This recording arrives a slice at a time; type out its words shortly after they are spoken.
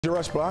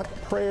Rush Block,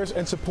 prayers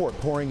and support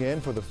pouring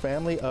in for the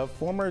family of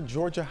former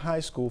Georgia High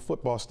School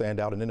football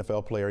standout and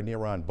NFL player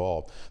Neiron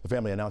Ball. The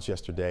family announced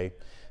yesterday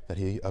that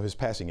his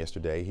passing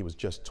yesterday. He was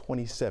just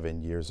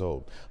 27 years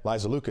old.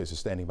 Liza Lucas is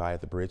standing by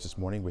at the bridge this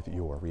morning with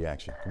your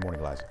reaction. Good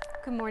morning, Liza.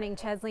 Good morning,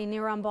 Chesley.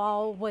 Neiron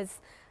Ball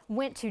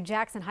went to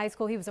Jackson High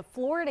School. He was a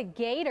Florida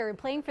Gator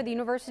playing for the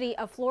University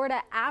of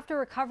Florida after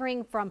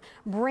recovering from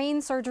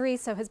brain surgery.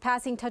 So his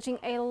passing touching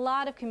a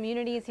lot of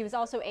communities. He was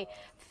also a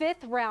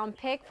 5th-round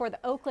pick for the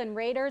Oakland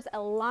Raiders, a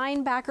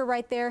linebacker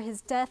right there.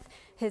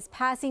 His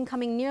passing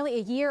coming nearly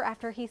a year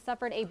after he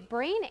suffered a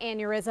brain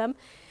aneurysm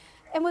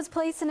and was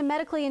placed in a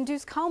medically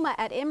induced coma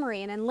at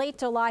Emory. And in late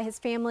July, his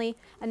family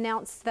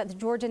announced that the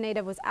Georgia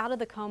native was out of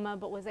the coma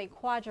but was a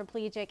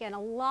quadriplegic. And a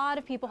lot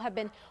of people have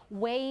been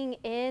weighing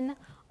in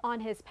on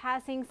his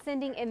passing,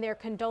 sending in their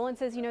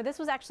condolences. You know, this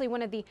was actually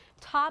one of the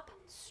top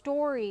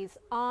stories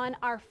on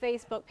our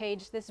Facebook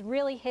page. This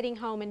really hitting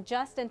home, and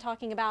Justin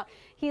talking about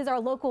he is our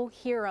local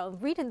hero.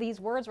 Reading these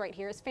words right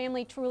here, his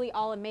family truly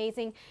all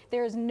amazing.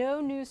 There is no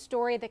news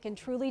story that can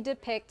truly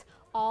depict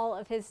all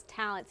of his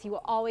talents. He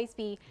will always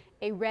be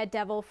a Red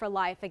Devil for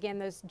life. Again,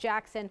 those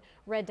Jackson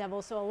Red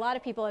Devils. So a lot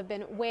of people have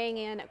been weighing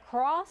in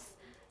across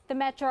the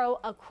metro,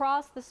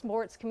 across the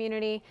sports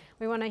community.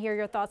 We want to hear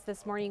your thoughts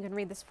this morning. You can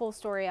read this full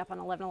story up on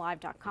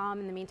 11alive.com.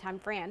 In the meantime,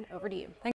 Fran, over to you.